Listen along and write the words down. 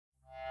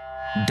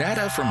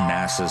Data from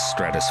NASA's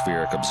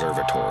Stratospheric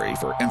Observatory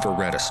for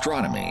Infrared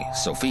Astronomy,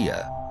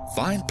 SOFIA,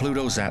 find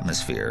Pluto's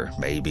atmosphere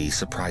may be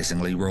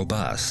surprisingly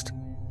robust.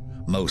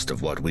 Most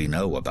of what we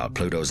know about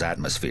Pluto's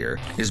atmosphere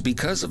is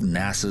because of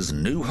NASA's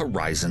New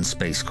Horizons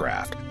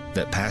spacecraft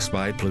that passed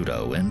by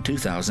Pluto in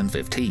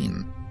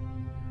 2015.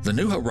 The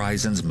New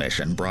Horizons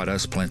mission brought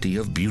us plenty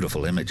of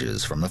beautiful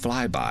images from the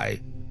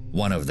flyby.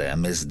 One of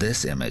them is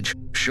this image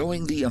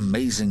showing the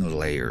amazing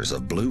layers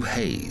of blue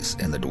haze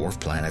in the dwarf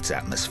planet's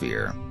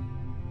atmosphere.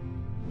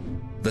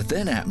 The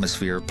thin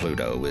atmosphere of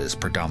Pluto is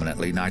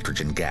predominantly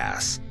nitrogen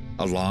gas,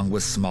 along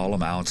with small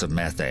amounts of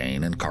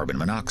methane and carbon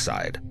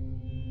monoxide.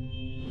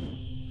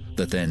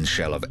 The thin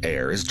shell of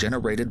air is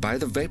generated by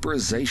the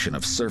vaporization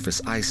of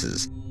surface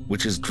ices,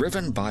 which is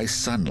driven by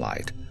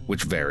sunlight,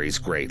 which varies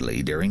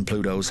greatly during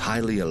Pluto's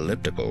highly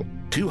elliptical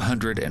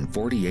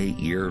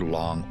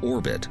 248-year-long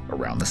orbit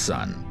around the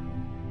Sun.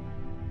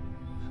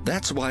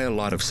 That's why a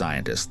lot of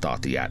scientists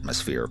thought the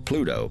atmosphere of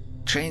Pluto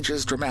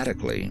changes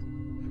dramatically,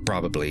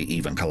 probably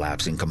even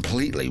collapsing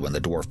completely when the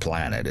dwarf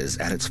planet is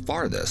at its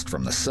farthest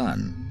from the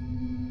Sun.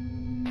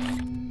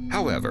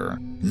 However,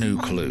 new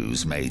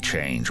clues may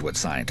change what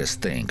scientists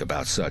think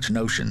about such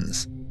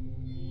notions.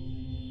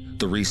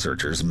 The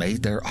researchers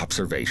made their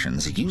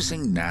observations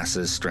using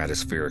NASA's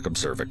Stratospheric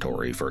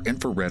Observatory for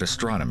Infrared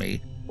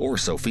Astronomy, or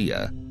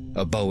SOFIA,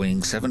 a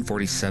Boeing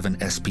 747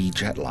 SP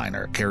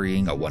jetliner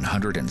carrying a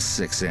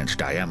 106-inch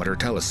diameter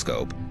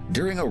telescope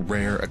during a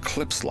rare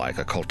eclipse-like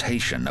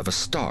occultation of a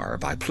star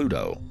by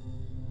Pluto.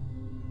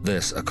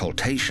 This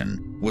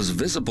occultation was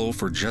visible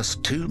for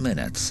just 2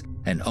 minutes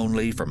and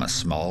only from a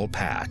small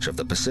patch of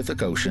the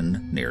Pacific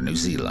Ocean near New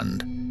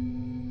Zealand.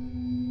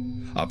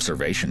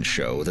 Observations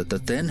show that the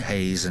thin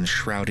haze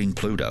enshrouding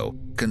Pluto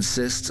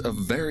consists of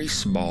very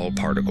small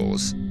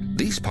particles.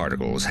 These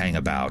particles hang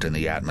about in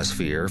the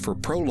atmosphere for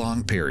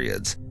prolonged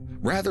periods,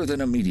 rather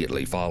than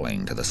immediately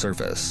falling to the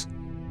surface.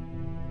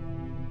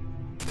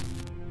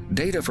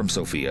 Data from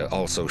SOFIA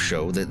also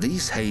show that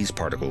these haze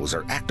particles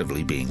are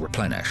actively being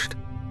replenished.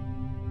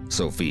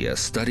 SOFIA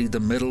studied the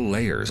middle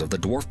layers of the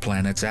dwarf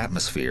planet's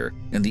atmosphere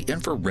in the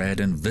infrared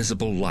and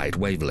visible light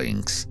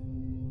wavelengths.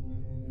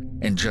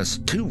 And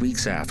just 2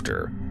 weeks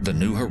after, the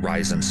New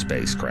Horizons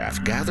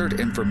spacecraft gathered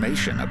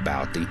information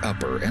about the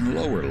upper and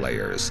lower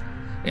layers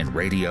in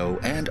radio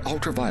and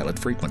ultraviolet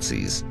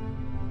frequencies.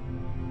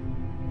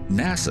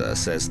 NASA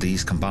says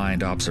these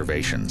combined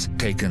observations,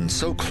 taken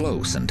so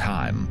close in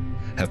time,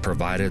 have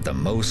provided the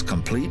most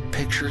complete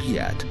picture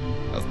yet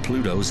of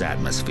Pluto's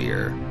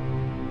atmosphere.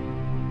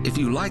 If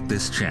you like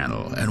this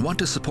channel and want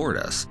to support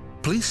us,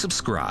 please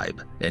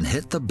subscribe and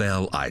hit the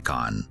bell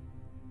icon.